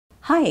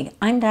Hi,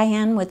 I'm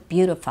Diane with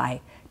Beautify.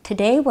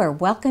 Today we're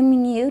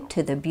welcoming you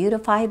to the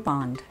Beautify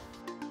Bond.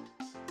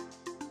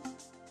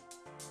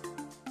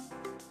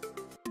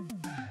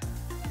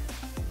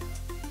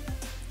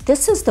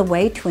 This is the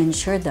way to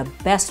ensure the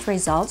best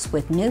results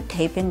with new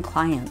taping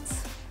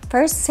clients.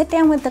 First, sit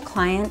down with the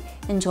client,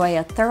 enjoy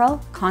a thorough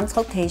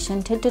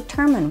consultation to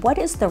determine what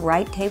is the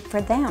right tape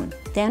for them.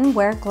 Then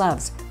wear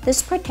gloves.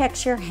 This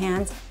protects your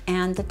hands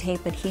and the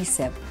tape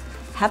adhesive.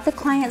 Have the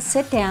client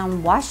sit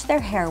down, wash their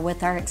hair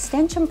with our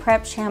Extension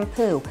Prep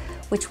shampoo,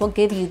 which will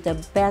give you the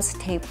best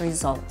tape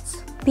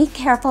results. Be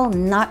careful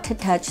not to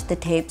touch the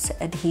tape's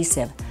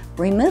adhesive.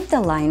 Remove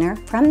the liner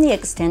from the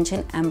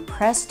extension and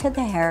press to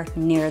the hair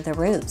near the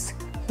roots.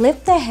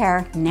 Lift the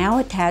hair now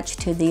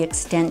attached to the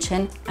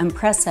extension and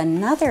press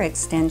another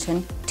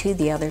extension to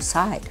the other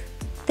side.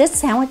 This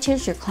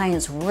sandwiches your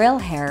client's real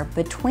hair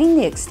between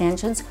the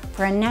extensions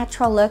for a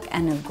natural look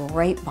and a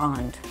great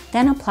bond.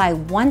 Then apply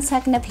 1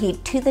 second of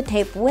heat to the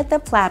tape with a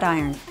flat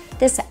iron.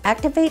 This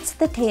activates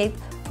the tape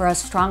for a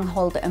strong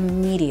hold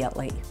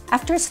immediately.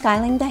 After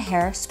styling the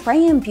hair,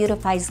 spray in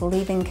Beautify's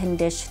leave-in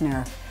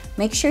conditioner.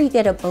 Make sure you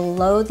get it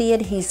below the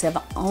adhesive,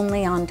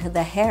 only onto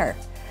the hair.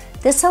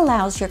 This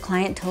allows your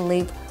client to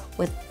leave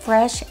with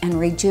fresh and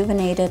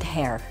rejuvenated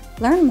hair.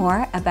 Learn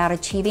more about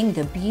achieving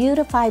the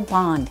Beautify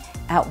Bond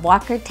at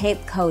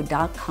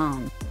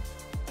walkertapeco.com.